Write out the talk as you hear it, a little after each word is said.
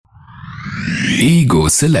Ego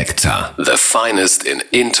Selector. The finest in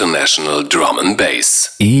international drum and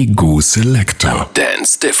bass. Ego Selector.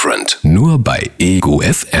 Dance different. Nur bei Ego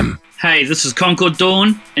FM. Hey, this is Concord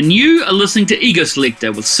Dawn, and you are listening to Ego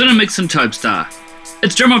Selector with Cinemix and Topstar.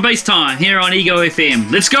 It's drum and bass time here on Ego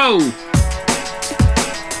FM. Let's go!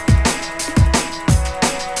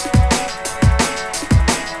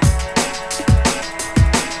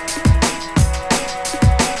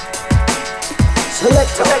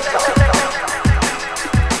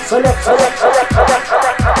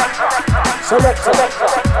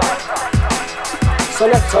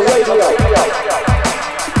 Selector Radio.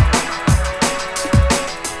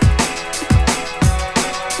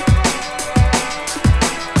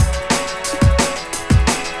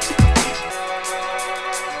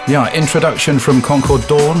 Ja, Introduction from Concord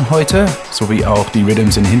Dawn heute, sowie auch die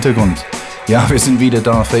Rhythms im Hintergrund. Ja, wir sind wieder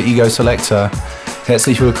da für Ego Selector.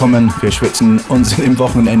 Herzlich willkommen, wir schwitzen uns im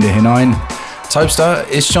Wochenende hinein. Topstar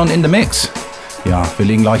ist schon in the mix. Ja, wir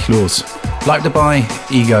legen gleich los. Bleibt dabei,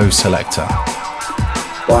 Ego Selector.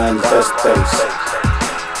 Bayern First Bass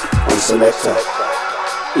on Selector,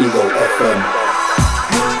 Ego FM.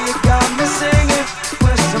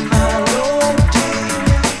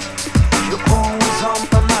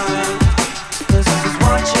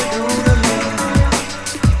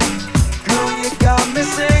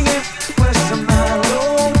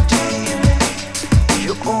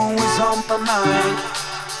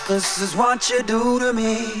 This is what you do to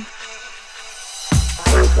me.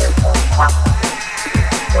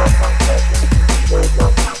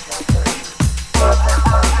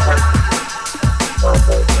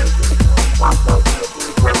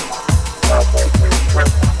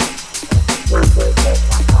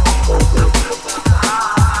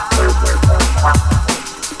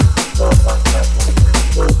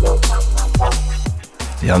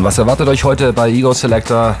 Ja, und was erwartet euch heute bei Ego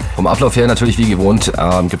Selector? Vom Ablauf her natürlich wie gewohnt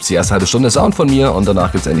gibt es die erste halbe Stunde Sound von mir und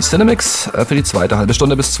danach gibt es endlich Cinemix für die zweite halbe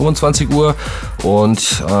Stunde bis 22 Uhr.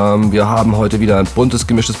 Und wir haben heute wieder ein buntes,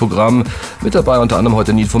 gemischtes Programm mit dabei, unter anderem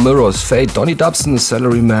heute Need for Mirrors, Fate, Donny Dobson,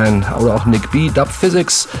 Salaryman oder auch Nick B, Dub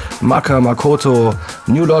Physics, Maka, Makoto,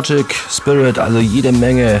 New Logic, Spirit, also jede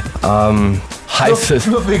Menge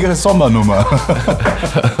fluffige Sommernummer.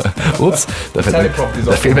 Ups, da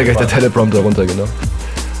fehlt mir gleich der Teleprompter runter, genau.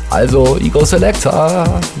 Also, Ego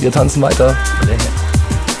Selector, wir tanzen weiter.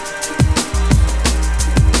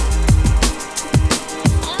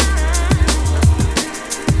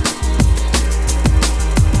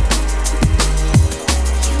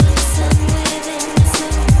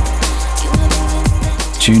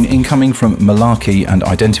 Tune incoming from Malarkey and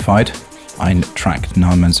Identified. Ein Track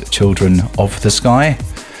namens Children of the Sky.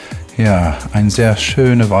 Ja, eine sehr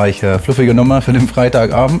schöne, weiche, fluffige Nummer für den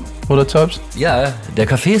Freitagabend, oder Tops? Ja, der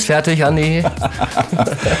Kaffee ist fertig, Andi.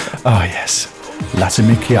 Oh yes, Latte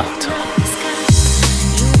Macchiato.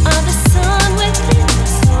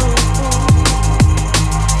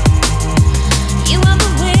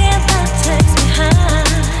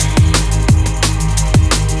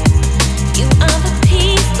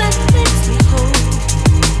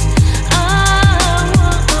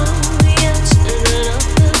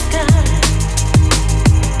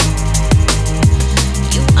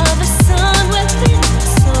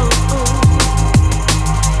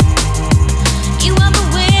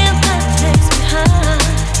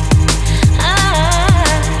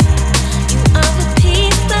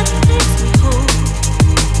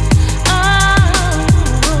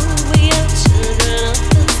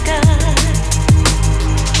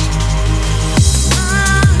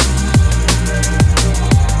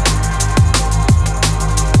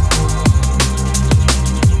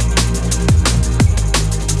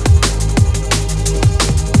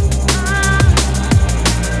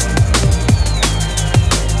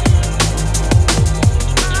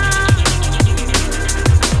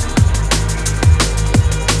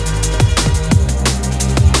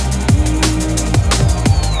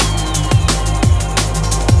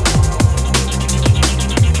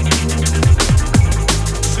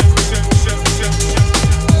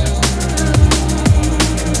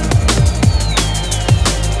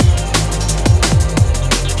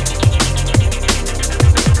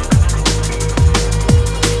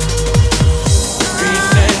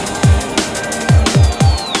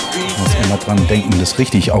 Denken, das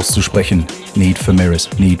richtig auszusprechen. Need for Mirrors,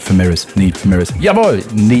 Need for Mirrors, Need for Mirrors. Jawohl,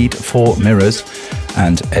 Need for Mirrors.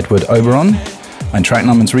 And Edward Oberon. Ein Track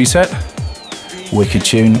namens Reset. Wicked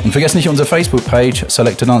Tune. Und vergesst nicht unsere Facebook-Page,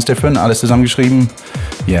 Selector Dance Different, alles zusammengeschrieben.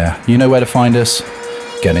 Yeah, you know where to find us.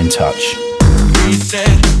 Get in touch. Reset,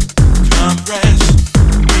 compress,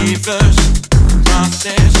 reverse,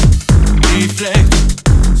 process, reflect,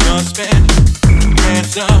 suspend.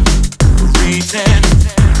 Hands up, reset,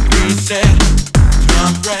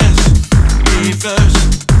 compress, reverse,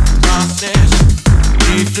 process,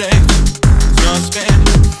 deflect, suspend.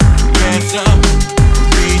 Hands up,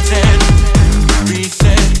 reset,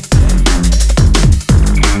 reset,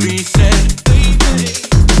 reset, reset,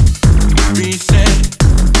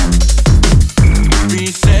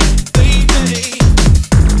 reset,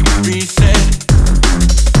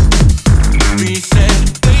 reset.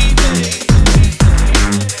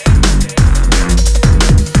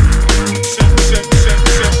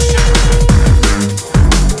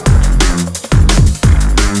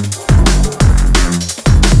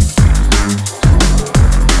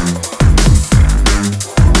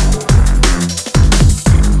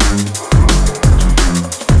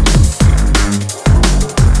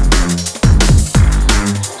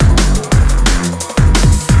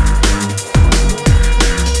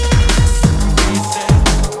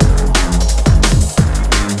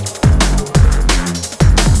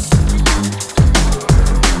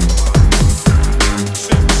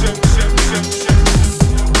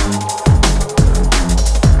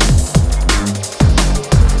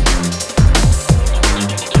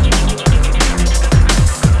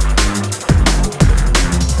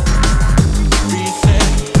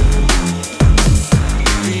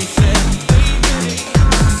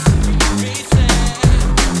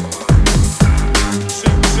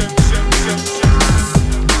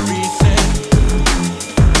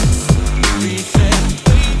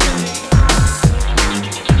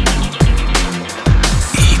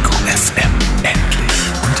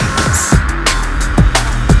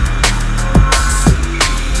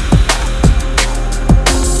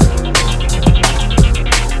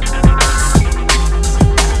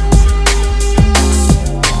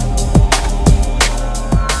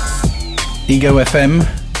 Ego FM,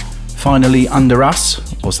 finally under us,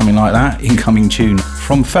 or something like that. Incoming tune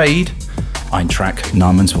from Fade, Eintracht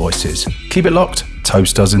Nahmann's voices. Keep it locked,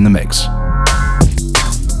 Toasters in the mix.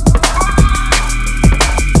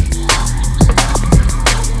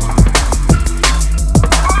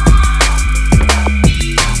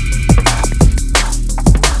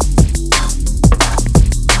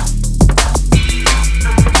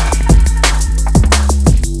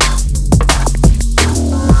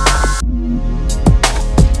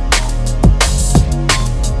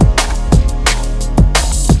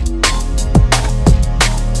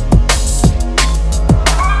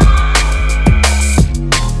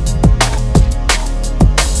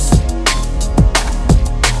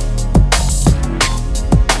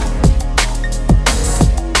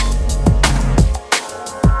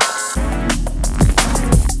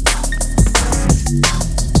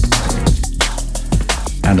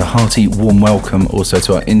 Hearty warm welcome also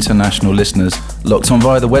to our international listeners locked on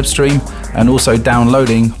via the web stream and also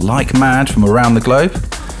downloading like mad from around the globe.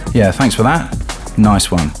 Yeah, thanks for that.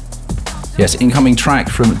 Nice one. Yes, incoming track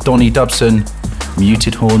from Donny Dubson,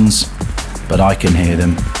 muted horns, but I can hear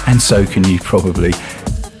them, and so can you probably.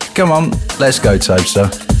 Come on, let's go, Toaster.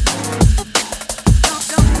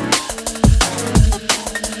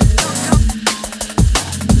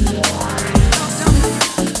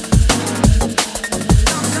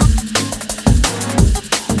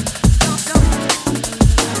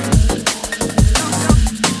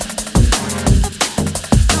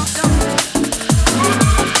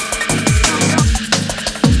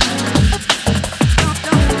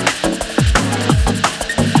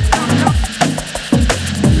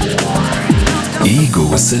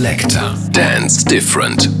 Selector. Dance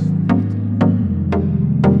different.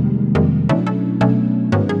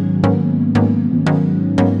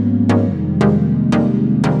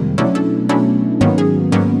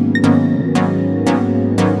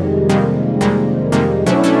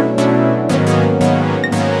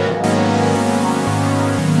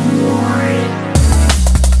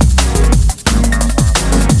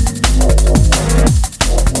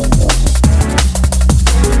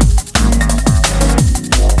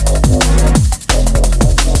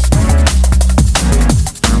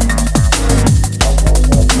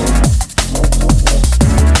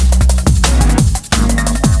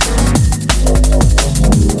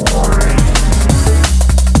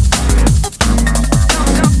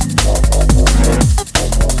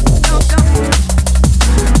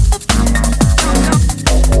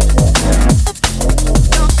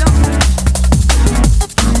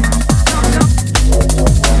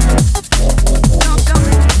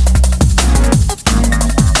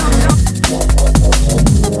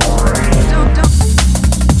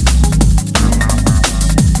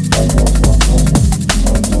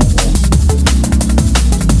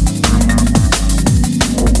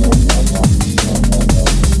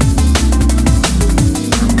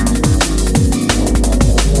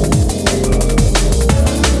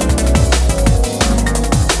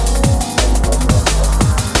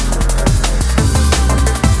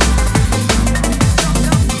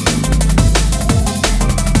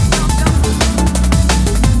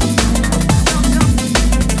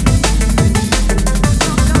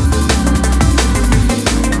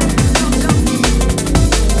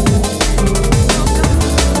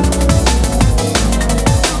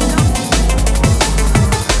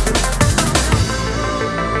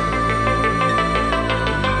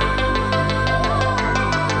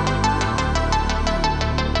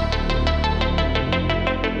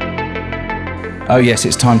 Oh yes,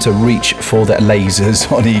 it's time to reach for the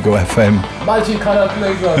lasers on Eagle FM. Multicolored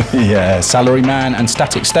lasers. Yeah, Salaryman and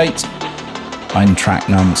Static State. I'm track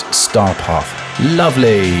numbers Star Path.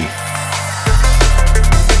 Lovely.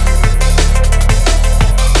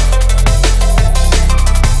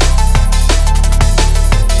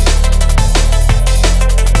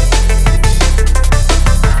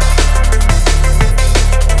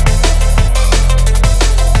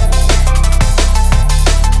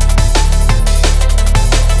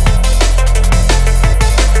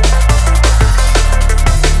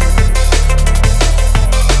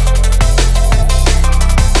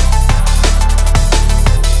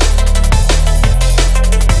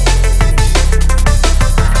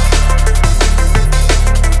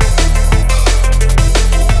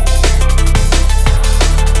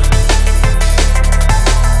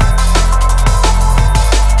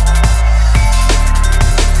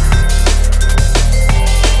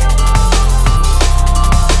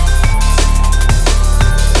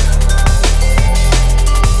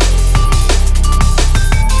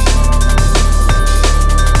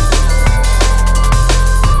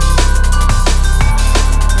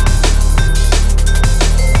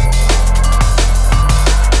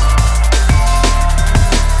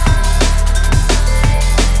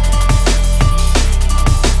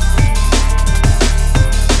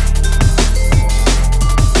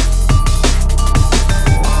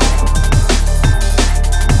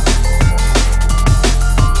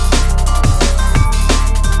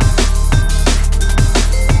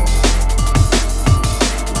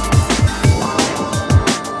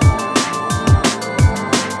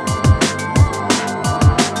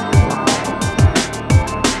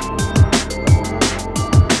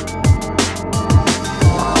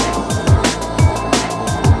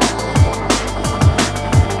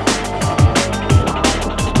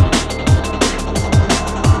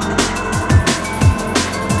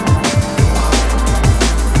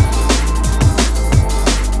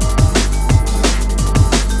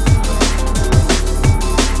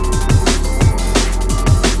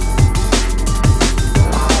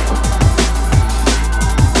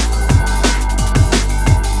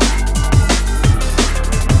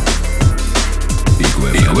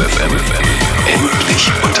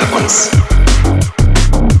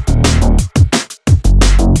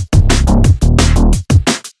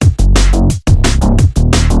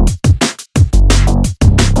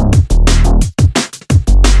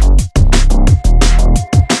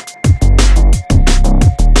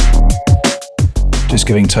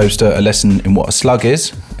 Giving Toaster a lesson in what a slug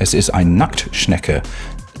is. Es ist ein Nachtschnecke.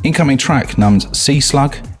 Incoming track namens Sea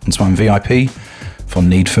Slug, und zwar ein VIP von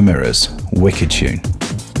Need for Mirrors. Wicked tune.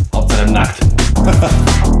 Hauptsache nackt.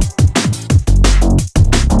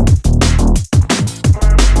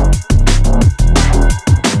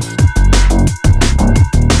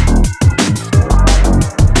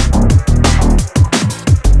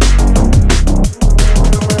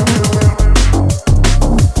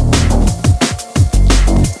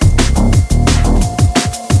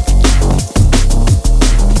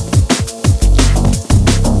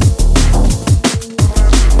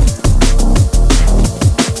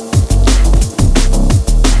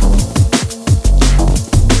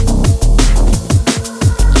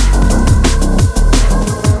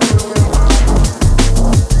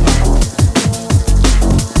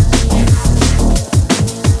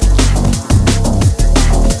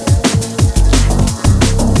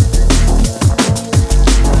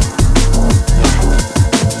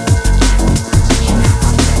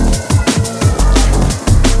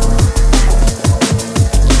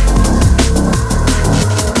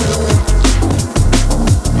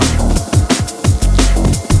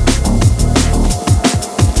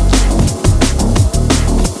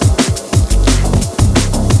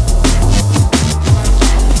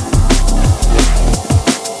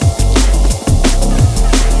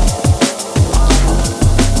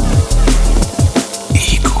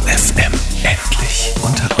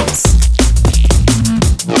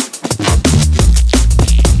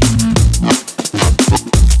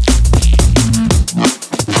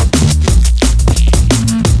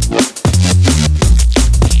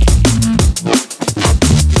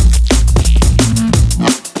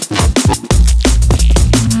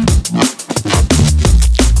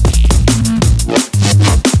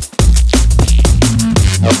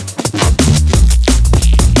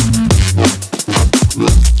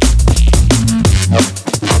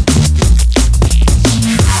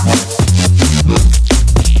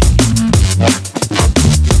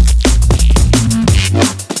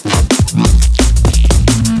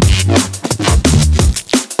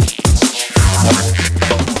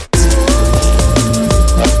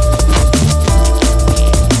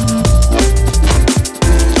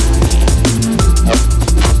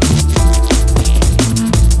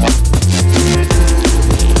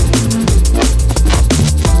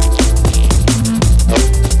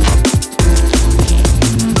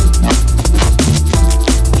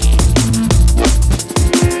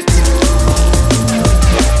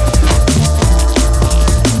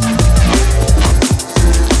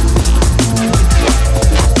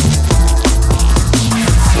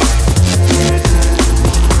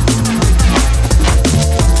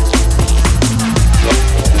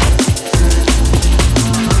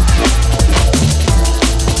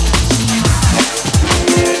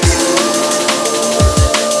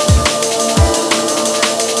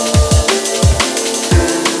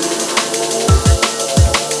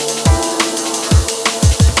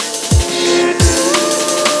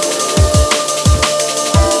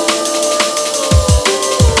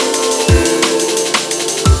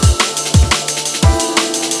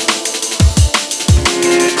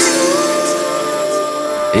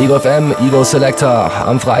 Ego FM, Ego Selector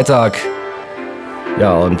am Freitag.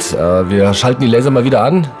 Ja, und wir schalten die Laser mal wieder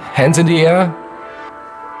an. Hands in the air.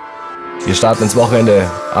 Wir starten ins Wochenende.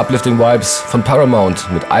 Uplifting Vibes von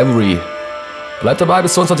Paramount mit Ivory. Bleibt dabei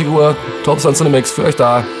bis 22 Uhr. Topsound Cinemix für euch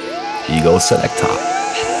da. Ego Selector.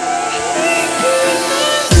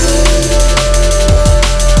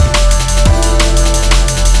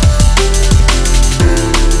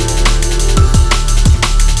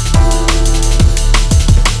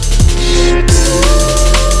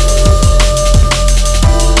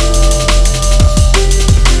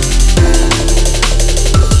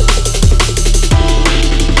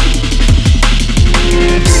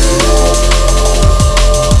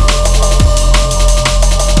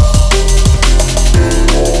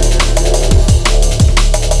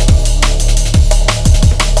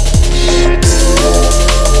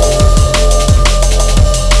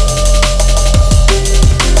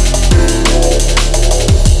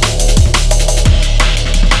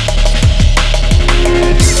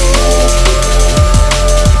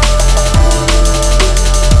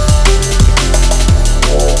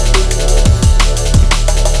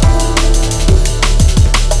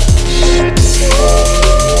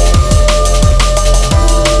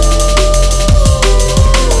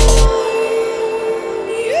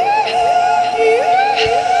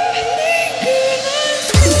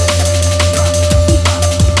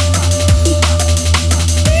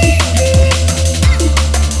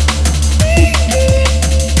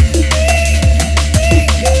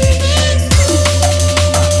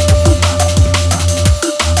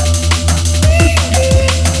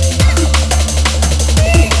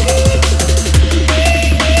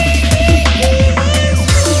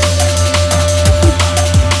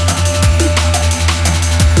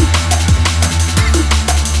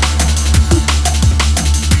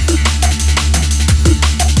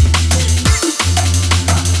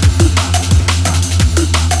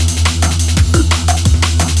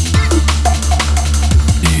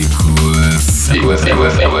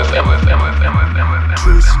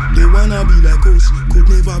 They wanna be like us, could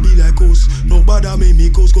never be like us. Nobody make me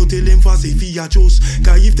cause, go tell them fast if he a just.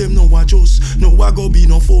 Cause if them no a just, no I go be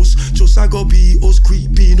no force. Just I go be us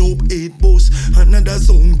creeping up 8 boss. Another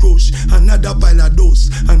sound crush, another pile of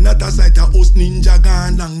dust. Another sight of us ninja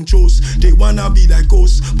gun long chose. They wanna be like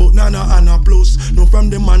us, but nana and a plus. No from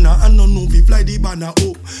them manna and no we fly the banner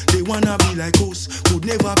up. They wanna be like us, could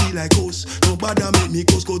never be like us. Nobody make me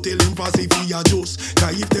cause, go tell them fast if he a just.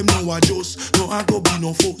 Cause if them no a just, no I go be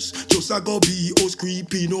no force. Just I go be us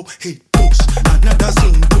creeping up 8 push. Another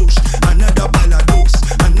sound push, another pile of dust.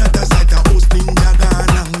 Another sight of us ninja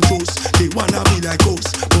gun and chose. They wanna be like us,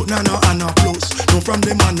 but nana and a plus. No from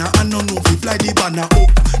them manna and no we fly the banner up.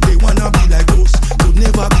 They wanna be like us, could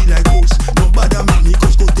never be like us. Nobody make me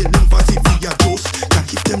cause, go tell them fast if he a just. Can't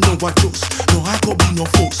keep them no a just, no I go be no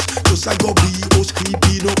force. Just I go be us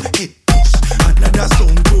creeping up 8 push. Another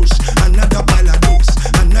sound push, another pile of dust.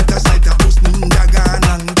 Another sight of us ninja gun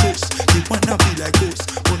and chose. They wanna be like us,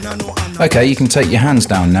 but nana and a. Okay, you can take your hands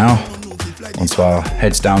down now. Onto our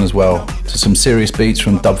heads down as well to some serious beats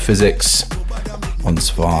from Dub Physics.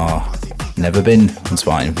 Onto our Never Been, onto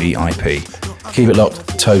our VIP. Keep it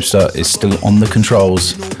locked, Toaster is still on the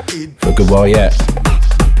controls for a good while yet.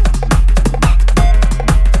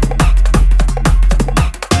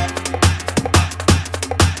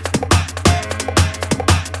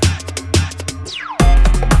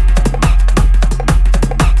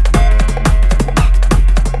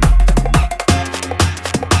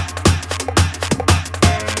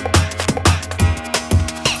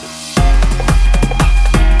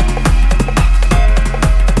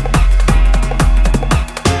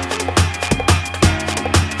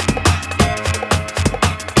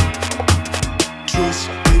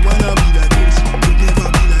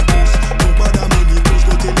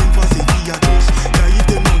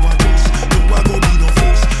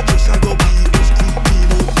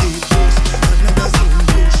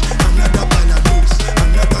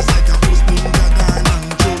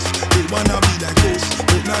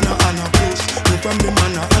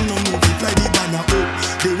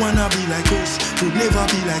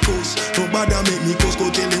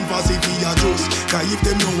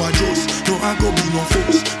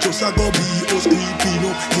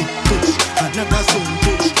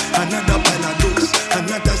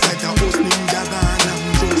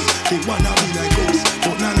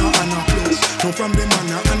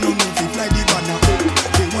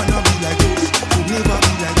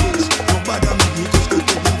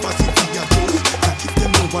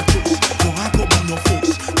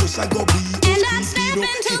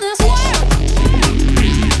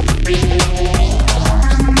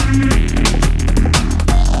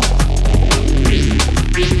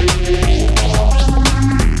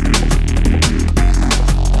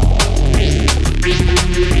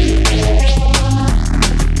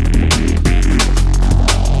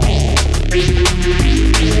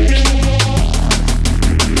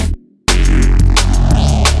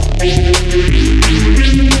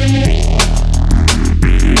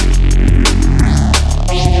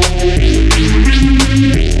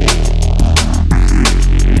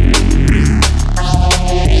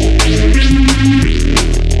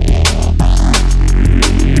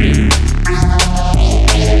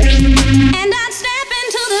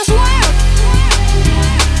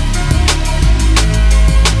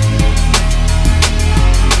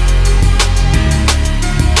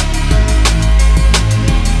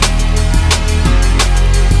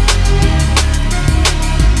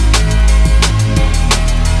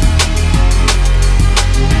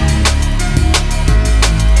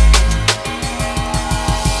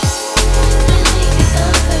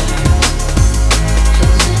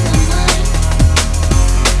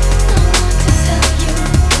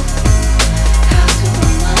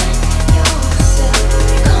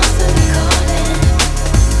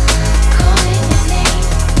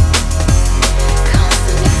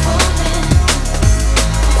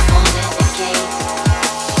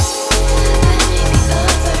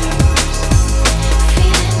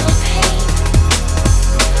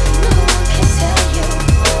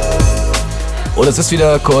 Und es ist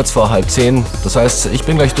wieder kurz vor 9:30. Das heißt, ich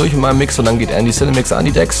bin gleich durch mit meinem Mix und dann geht Andy Cinemix an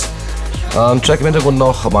die Decks. Track im Hintergrund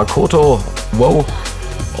noch Makoto, Wow.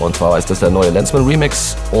 Und zwar ist das der neue Lensman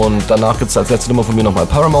Remix. Und danach gibt es als letzte Nummer von mir nochmal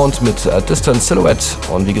Paramount mit Distant Silhouette.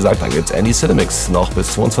 Und wie gesagt, dann gibt es Andy Cinemix noch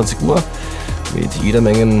bis 22 Uhr mit jeder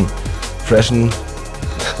Menge freshen,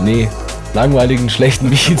 langweiligen, schlechten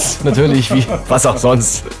Beats. Natürlich, wie was auch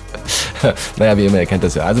sonst. Naja, wie immer, ihr kennt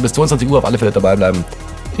das ja. Also bis 22 Uhr auf alle Fälle dabei bleiben.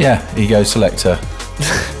 Yeah, Ego Selector.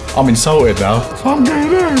 I'm insulted now. I'm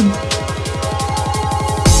getting in.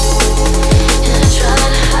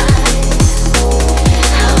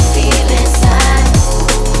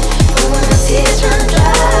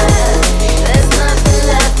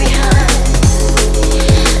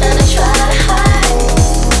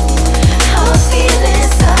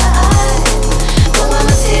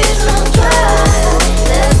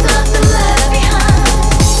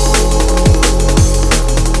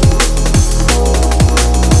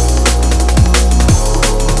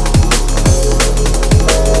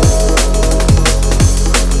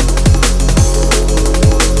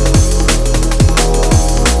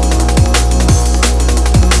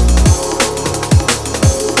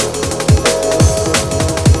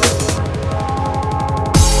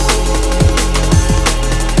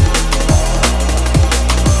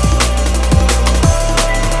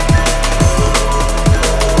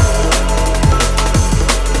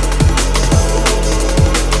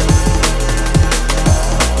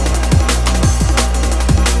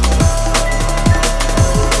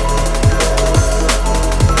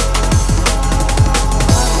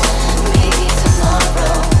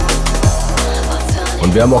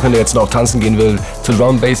 Wer am Wochenende jetzt noch tanzen gehen will zu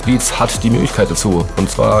Drum Bass Beats, hat die Möglichkeit dazu. Und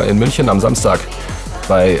zwar in München am Samstag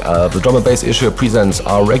bei The Drum Bass Issue Presents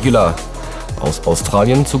R Regular aus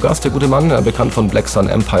Australien zu Gast, der gute Mann, bekannt von Black Sun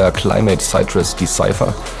Empire, Climate, Citrus,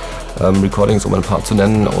 Decipher. Recordings, um ein paar zu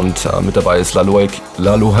nennen. Und mit dabei ist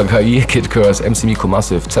Laloha Gai, Kid Curse, MC Miko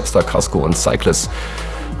Massive, Zepstar, Casco und Cyclist.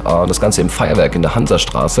 Das Ganze im Feuerwerk in der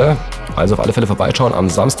Hansastraße. Also auf alle Fälle vorbeischauen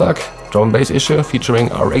am Samstag. Drum Bass Issue featuring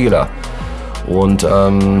R Regular. Und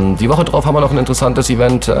die Woche drauf haben wir noch ein interessantes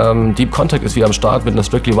Event. Deep Contact ist wieder am Start mit einer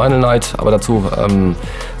Strictly Vinyl Night. Aber dazu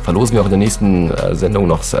verlosen wir auch in der nächsten Sendung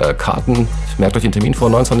noch Karten. Merkt euch den Termin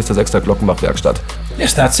vor, 29.06. Glockenbach Werkstatt.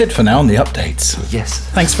 Yes, that's it for now on the updates. Yes.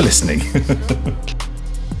 Thanks for listening.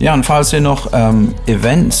 Ja, und falls ihr noch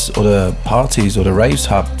Events oder Partys oder Raves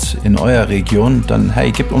habt in eurer Region, dann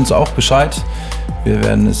hey, gebt uns auch Bescheid. Wir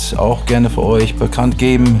werden es auch gerne für euch bekannt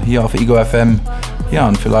geben hier auf Ego FM. Ja,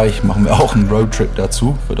 und vielleicht machen wir auch einen Roadtrip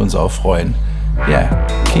dazu. Würde uns auch freuen. Yeah,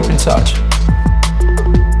 keep in touch.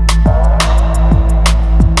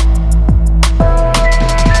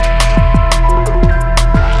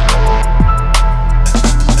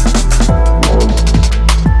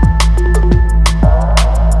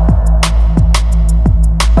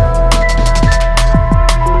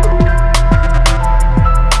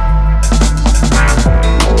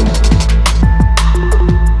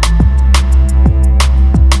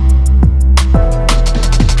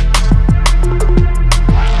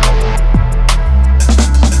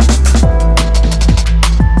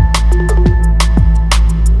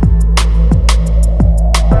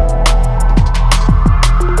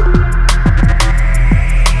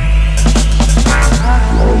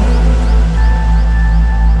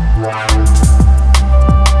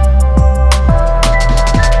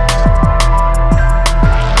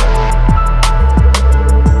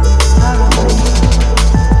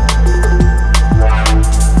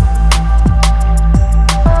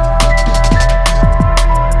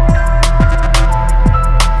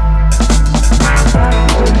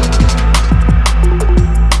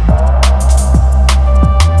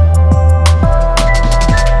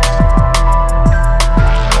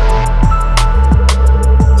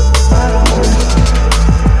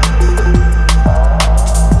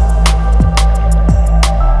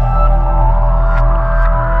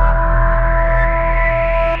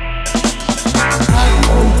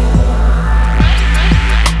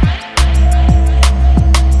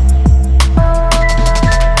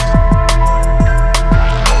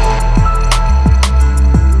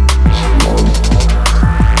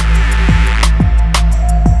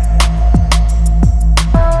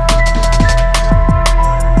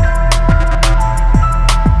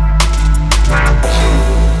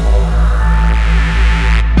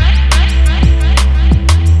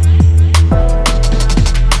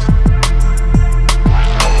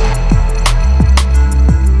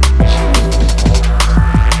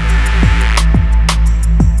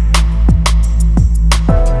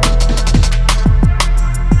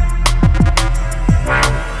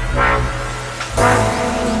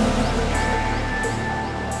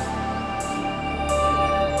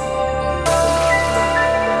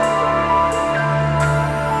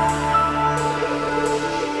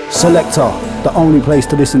 Selector, the only place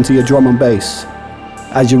to listen to your drum and bass.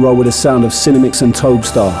 As you roll with the sound of Cinemix and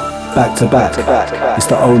Tobestar, back to back, it's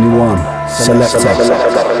the only one. Selector.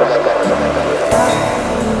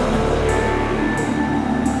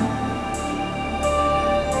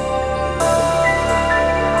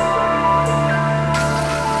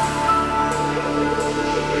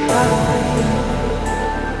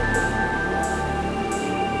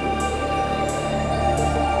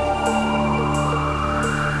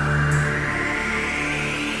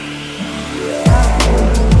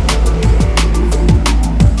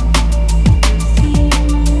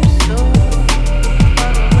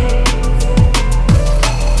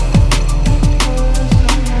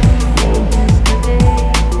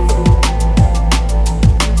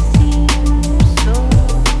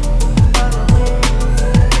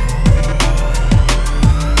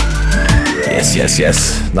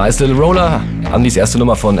 Yes. Nice Little Roller. Andys erste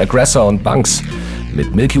Nummer von Aggressor und Bunks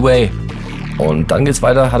mit Milky Way. Und dann geht's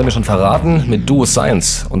weiter, hat er mir schon verraten, mit Duo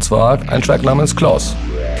Science. Und zwar ein Track namens Klaus.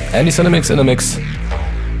 Andy Cinemix in the Mix.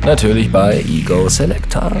 Natürlich bei Ego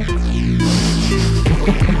Selector.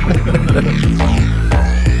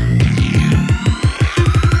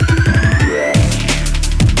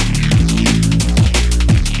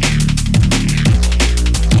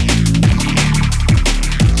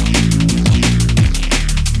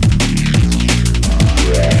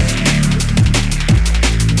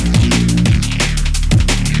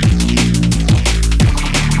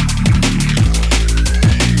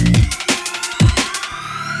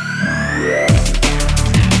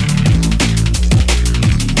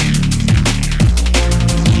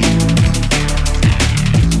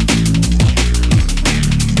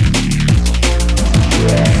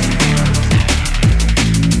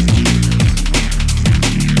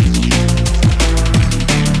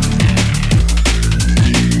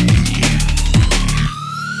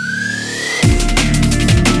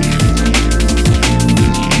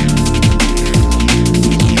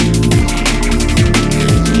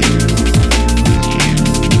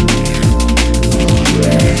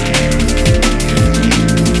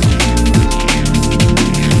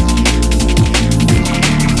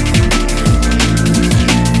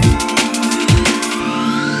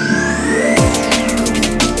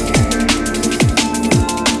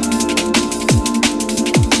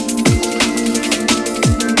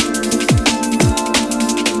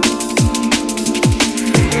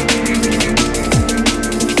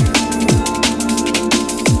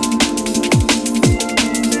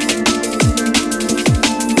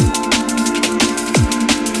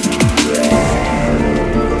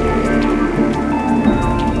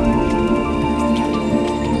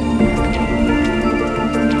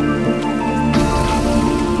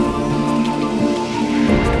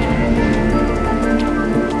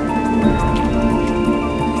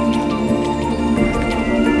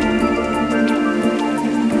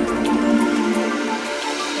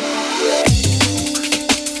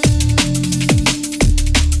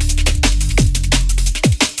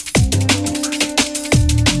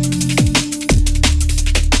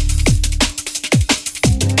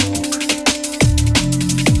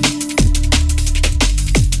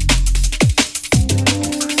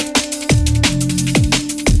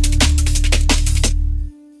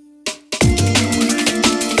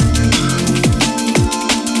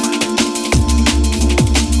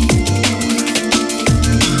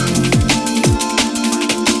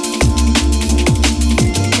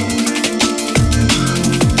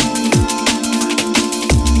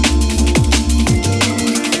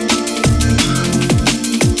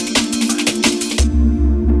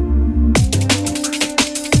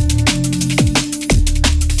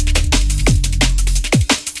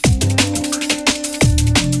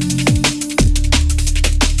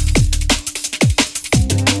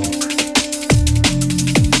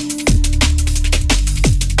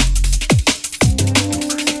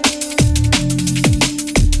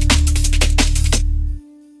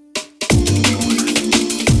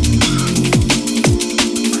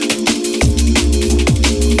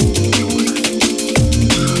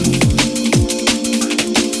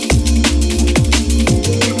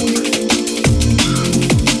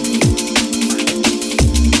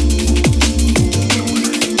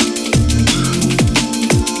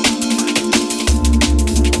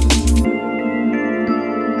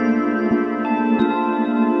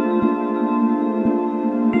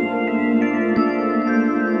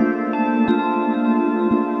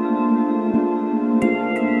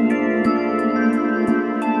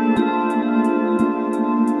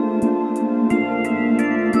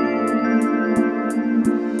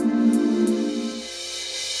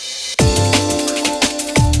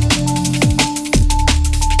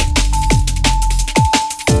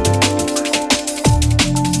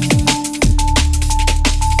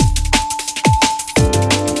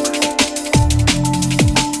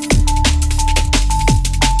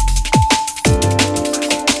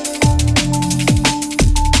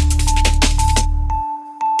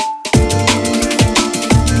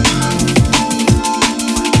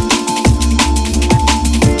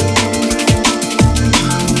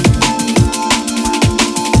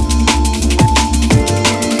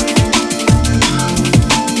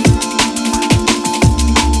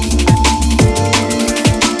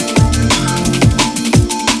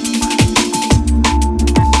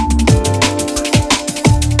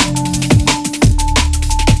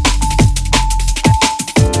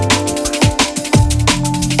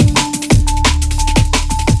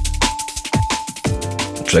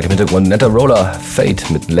 Track im Hintergrund Netter Roller, Fate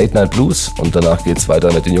mit Late Night Blues. Und danach geht's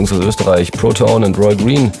weiter mit den Jungs aus Österreich, Protone und Roy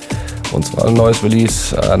Green. Und zwar ein neues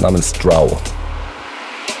Release namens Drow.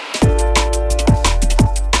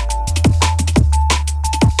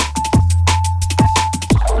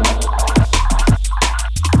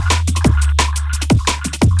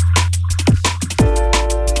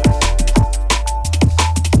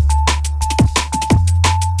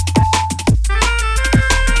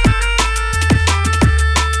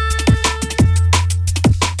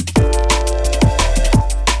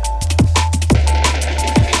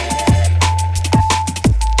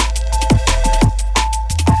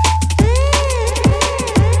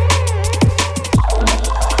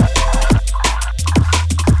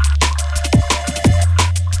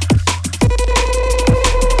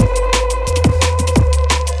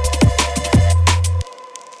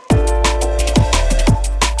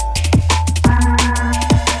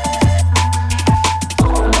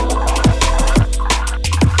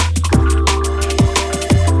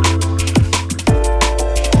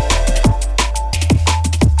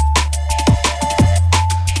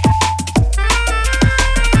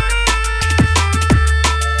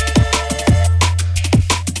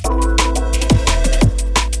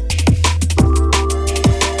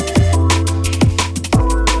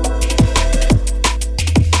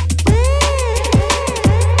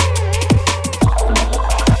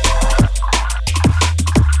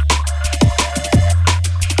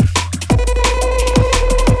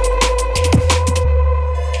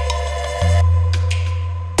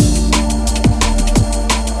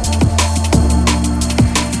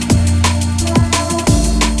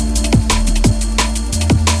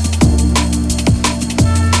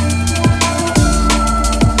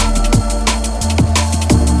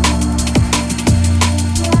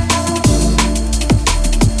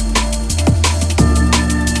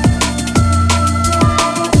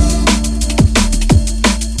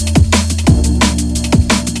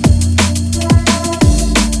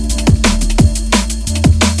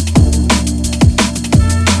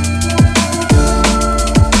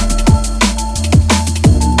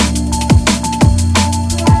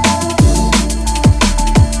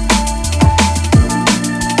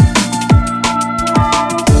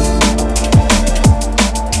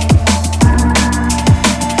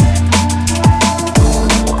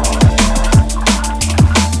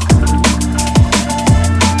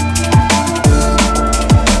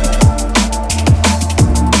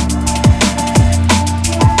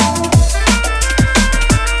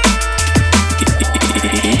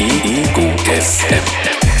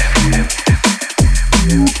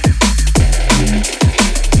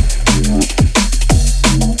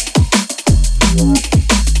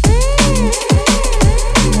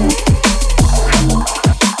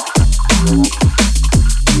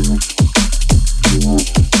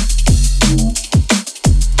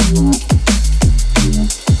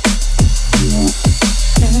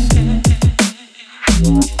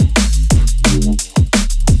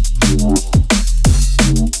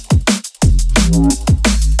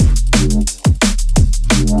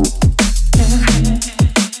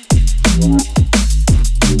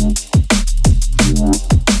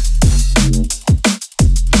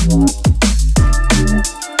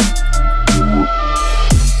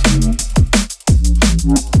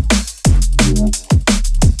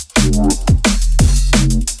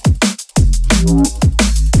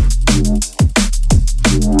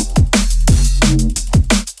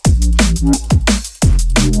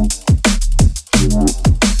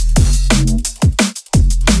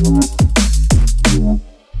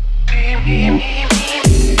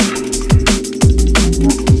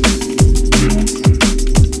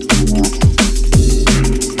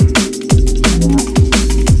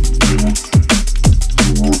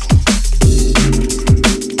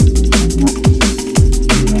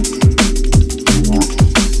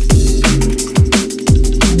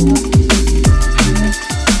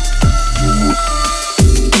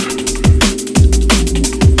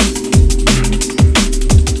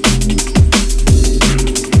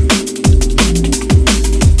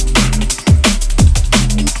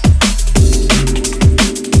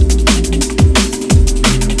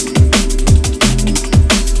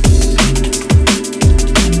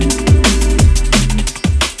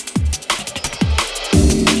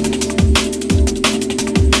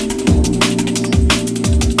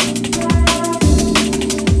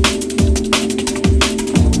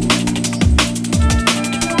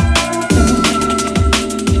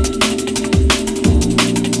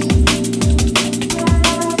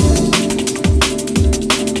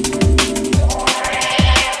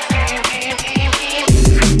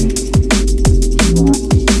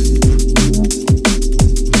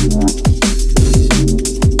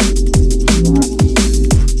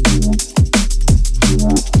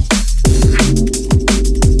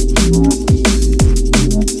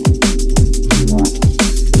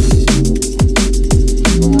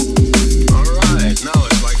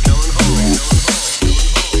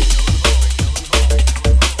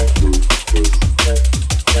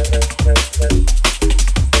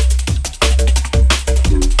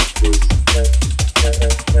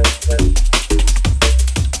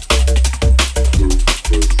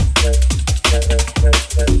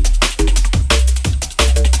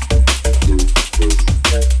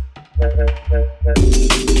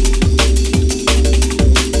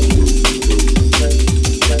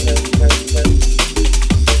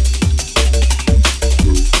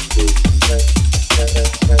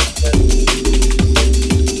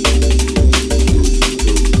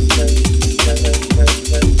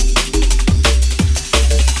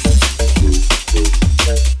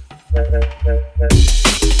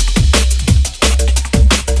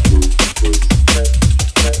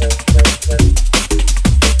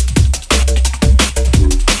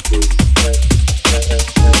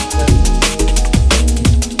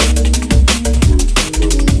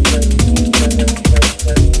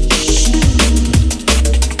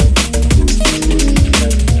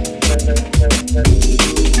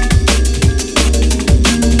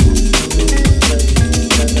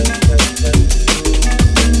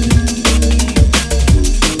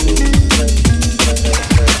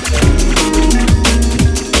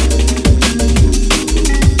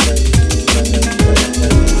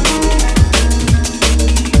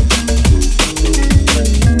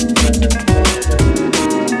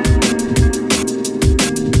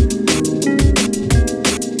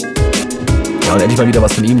 Mal wieder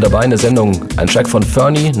was von ihm dabei in der Sendung. Ein Track von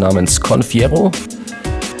Fernie namens Confiero.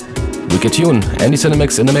 Wicked Tune, Andy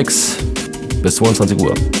Cinemix in the Mix bis 22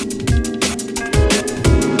 Uhr.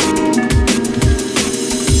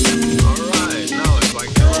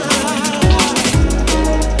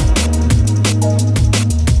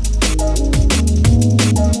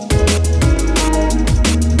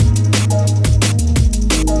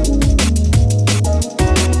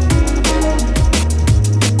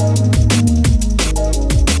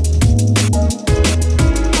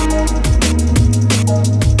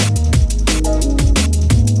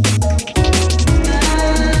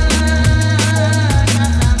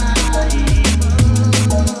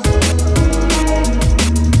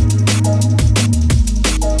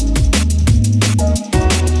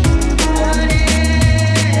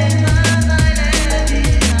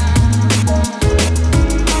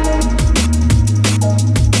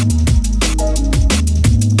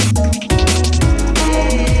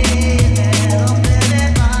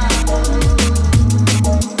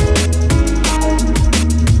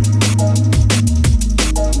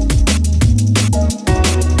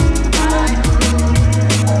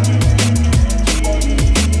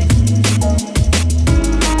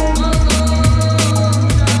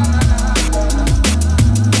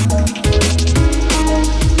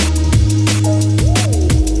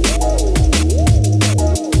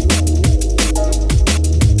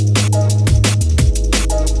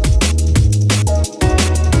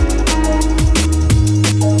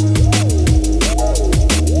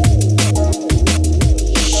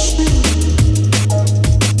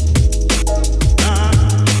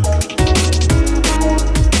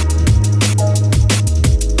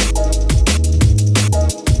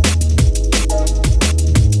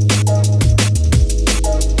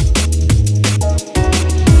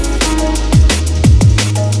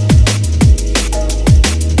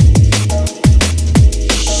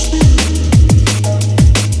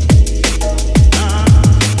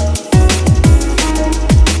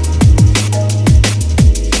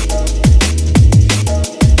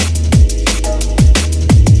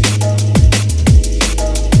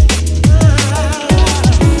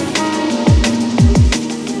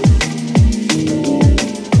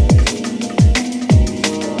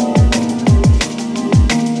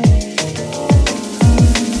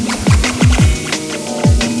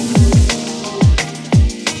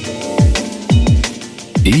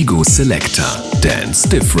 Ego Selector Dance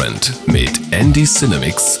Different mit Andy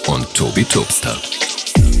Cinemix und Tobi Tubster.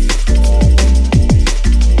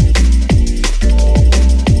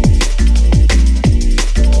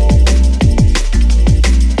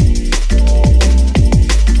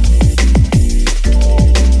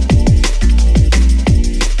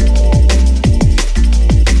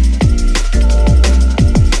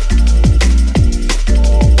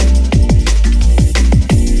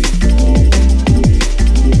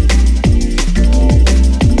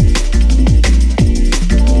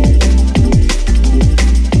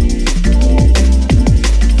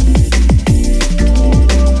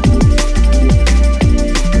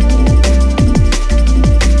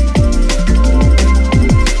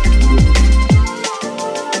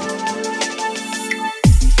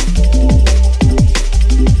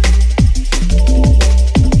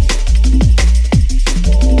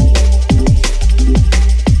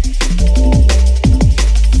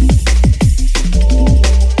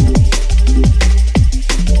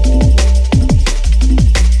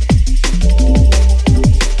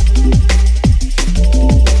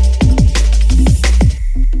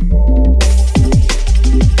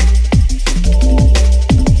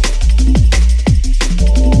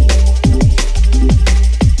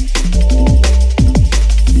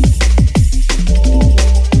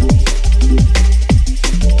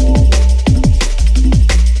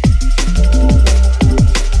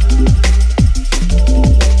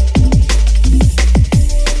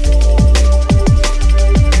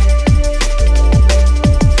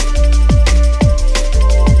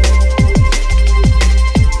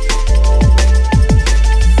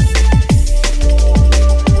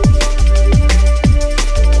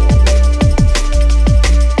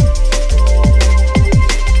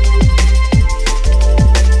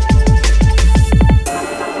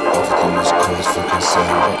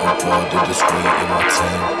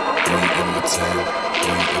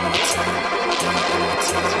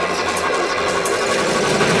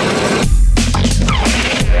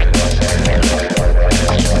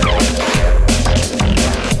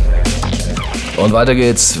 Und weiter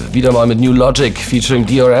geht's wieder mal mit New Logic featuring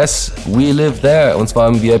DRS, We Live There, und zwar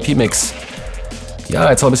im VIP-Mix. Ja,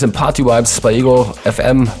 jetzt noch ein bisschen Party-Vibes bei Ego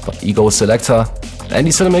FM, Ego Selector.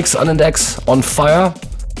 Andy Cinemix an den Decks, On Fire.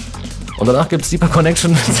 Und danach gibt's Deeper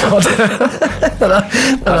Connection mit Scott.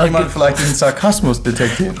 Hat jemand vielleicht den Sarkasmus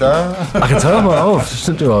detektiert? Da? Ach, jetzt hör doch mal auf. Das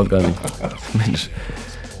stimmt überhaupt gar nicht. Mensch,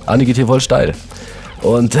 Anni geht hier voll steil.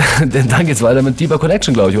 Und dann geht's weiter mit Deeper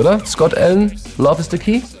Connection, glaube ich, oder? Scott Allen, Love is the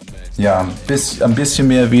Key? Ja, ein bisschen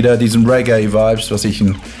mehr wieder diesen Reggae-Vibes, was ich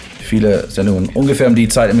in viele Sendungen ungefähr um die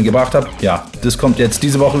Zeit immer gebracht habe. Ja, das kommt jetzt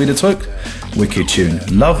diese Woche wieder zurück. Wicked Tune.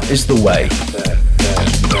 Love is the way.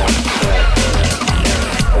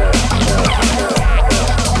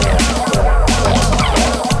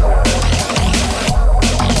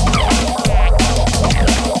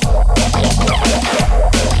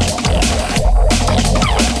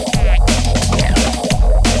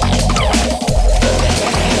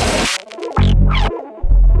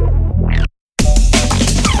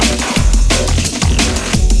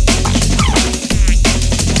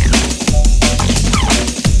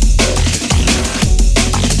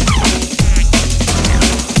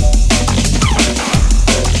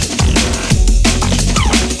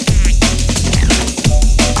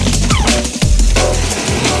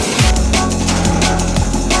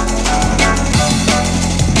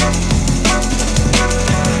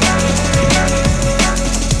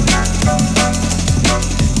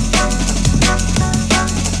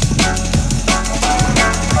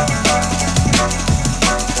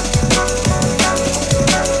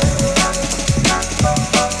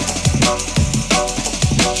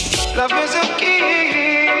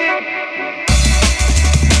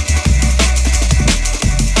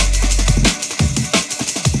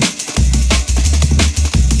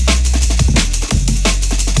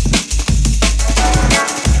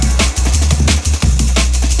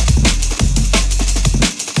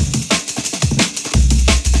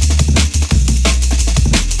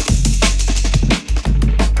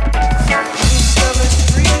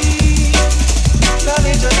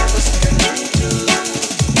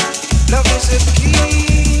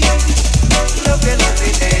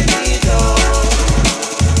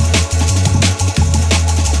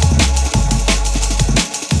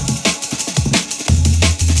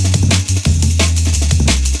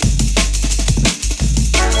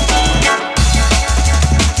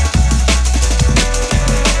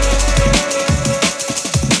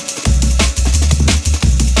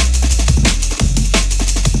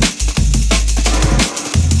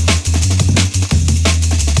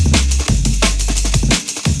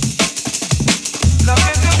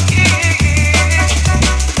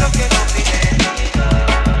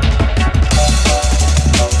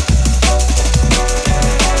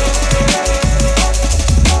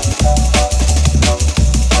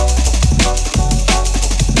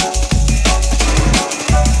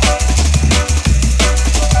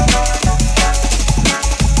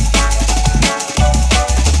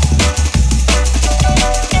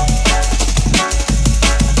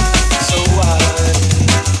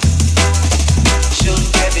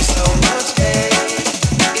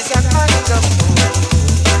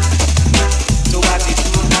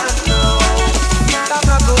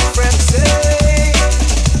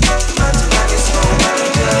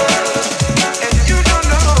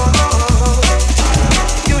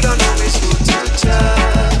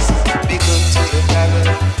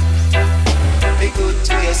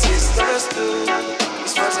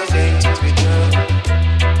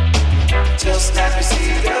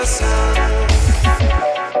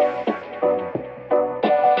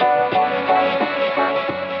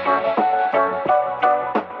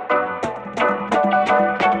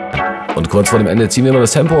 Kurz vor dem Ende ziehen wir mal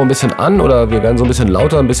das Tempo ein bisschen an oder wir werden so ein bisschen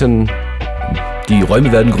lauter, ein bisschen, die Räume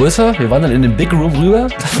werden größer. Wir wandern in den Big Room rüber,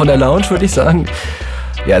 von der Lounge würde ich sagen.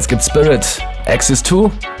 Ja, es gibt Spirit, Axis 2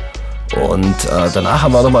 und danach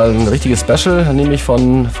haben wir nochmal ein richtiges Special, nämlich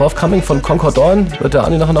von Forthcoming von Concord Dawn. Wird der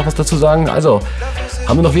Andi nachher noch was dazu sagen. Also,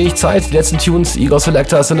 haben wir noch wenig Zeit, die letzten Tunes, Igor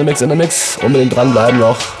Selector, Cinemix in the Mix, unbedingt dranbleiben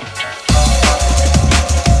noch.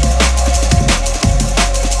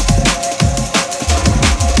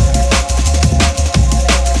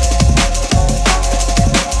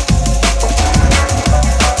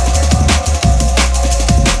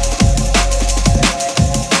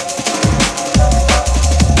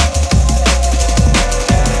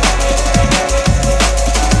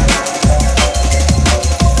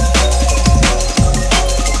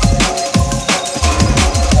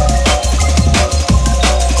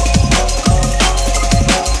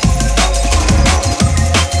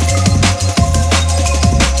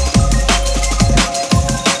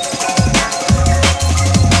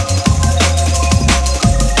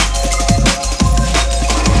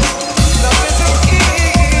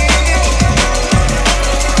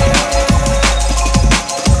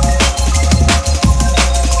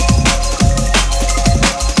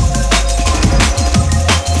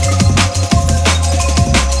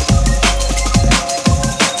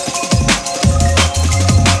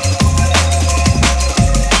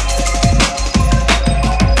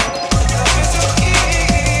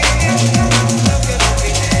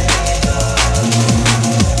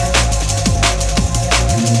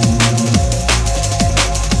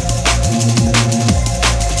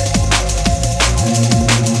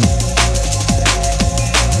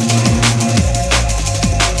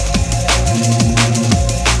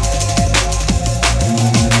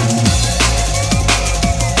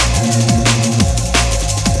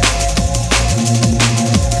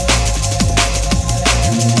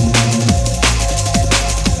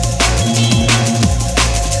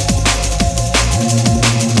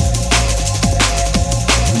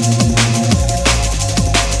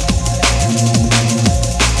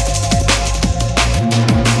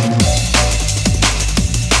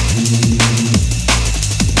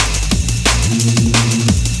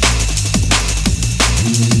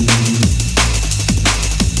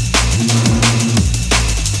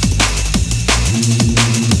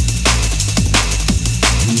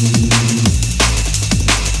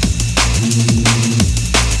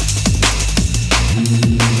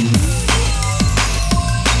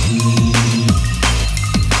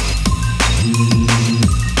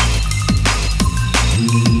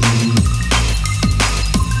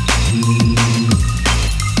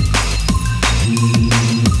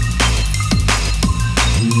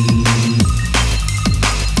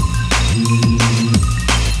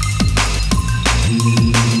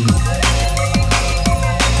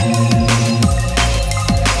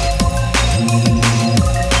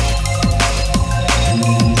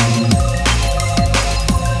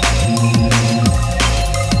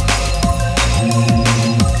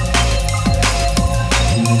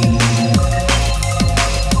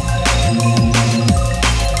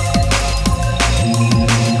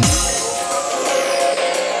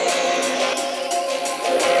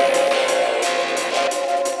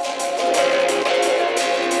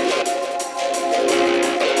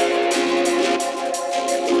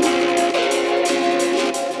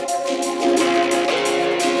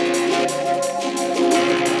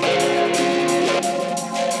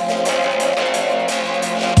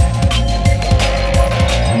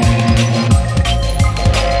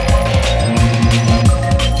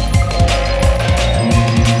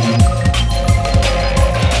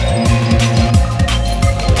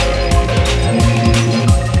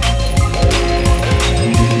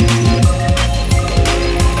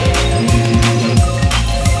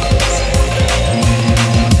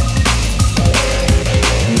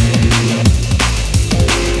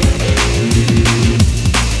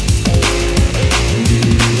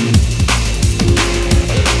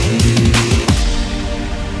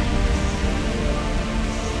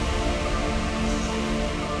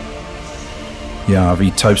 Ja,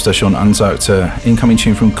 wie Tobster schon ansagte, incoming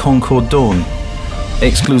tune from Concord Dawn.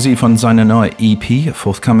 Exklusiv von seiner neuen EP,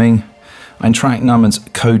 forthcoming. Ein Track namens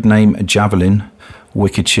Codename Javelin.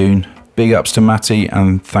 Wicked tune. Big ups to Matty,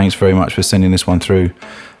 and thanks very much for sending this one through.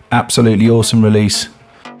 Absolutely awesome release.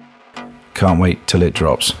 Can't wait till it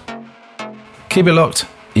drops. Keep it locked,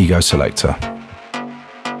 Ego Selector.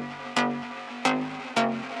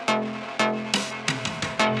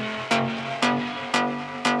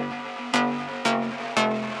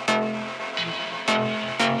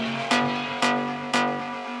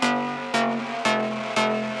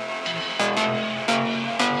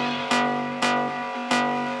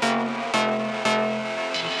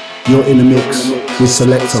 You're in the mix with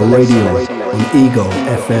Selector Radio on Ego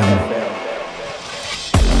FM.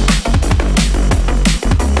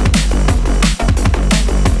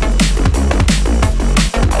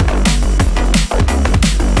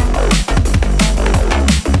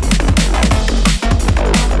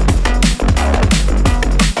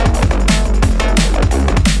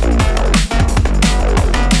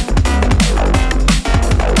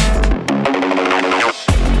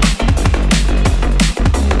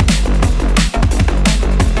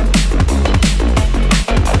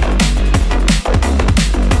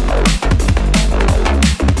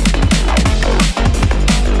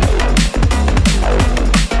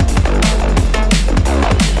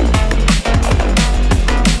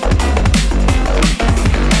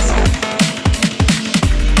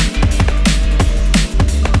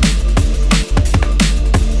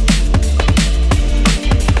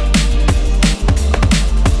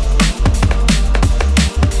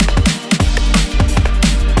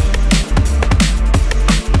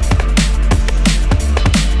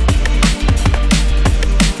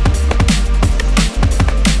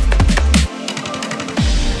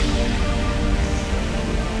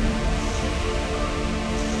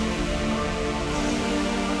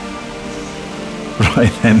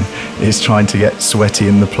 Right then, is trying to get sweaty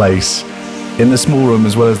in the place. In the small room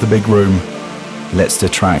as well as the big room. Letzter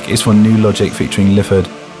Track ist von New Logic featuring Lifford.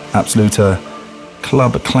 Absoluter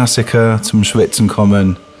Club-Klassiker zum Schwitzen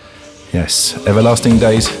kommen. Yes, Everlasting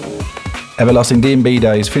Days. Everlasting DNB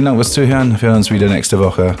Days. Vielen Dank fürs Zuhören. Wir hören uns wieder nächste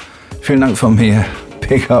Woche. Vielen Dank von mir.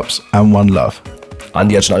 Big Ups and One Love.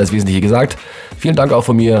 Andi hat schon alles Wesentliche gesagt. Vielen Dank auch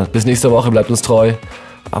von mir. Bis nächste Woche. Bleibt uns treu.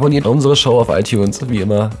 Abonniert unsere Show auf iTunes. Wie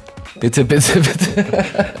immer. Bitte, bitte, bitte.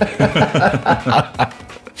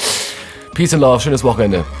 Peace and Love. Schönes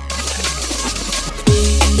Wochenende.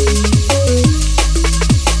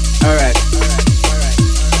 Alright.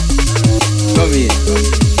 Come here.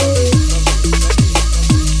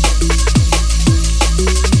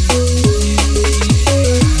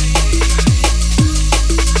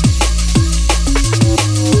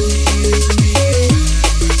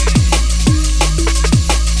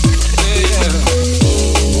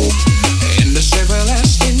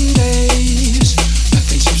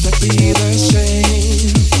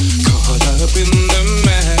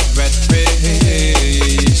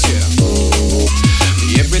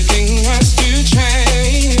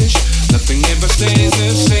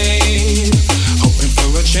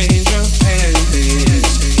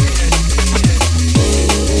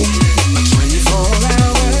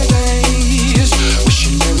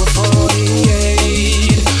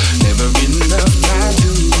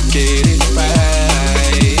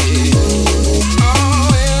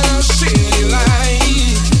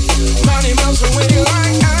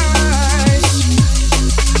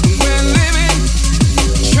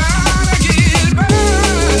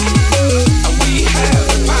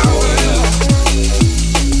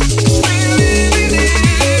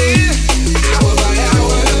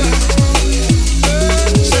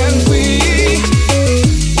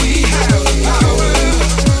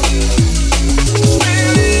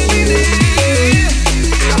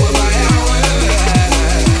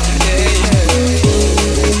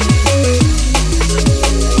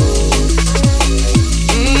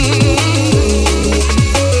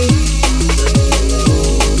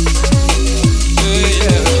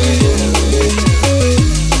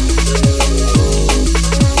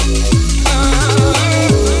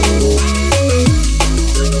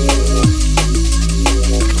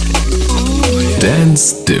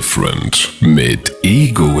 Dance Different mit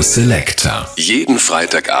Ego Selector. Jeden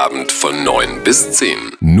Freitagabend von 9 bis 10.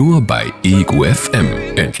 Nur bei Ego FM.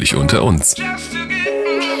 Endlich unter uns.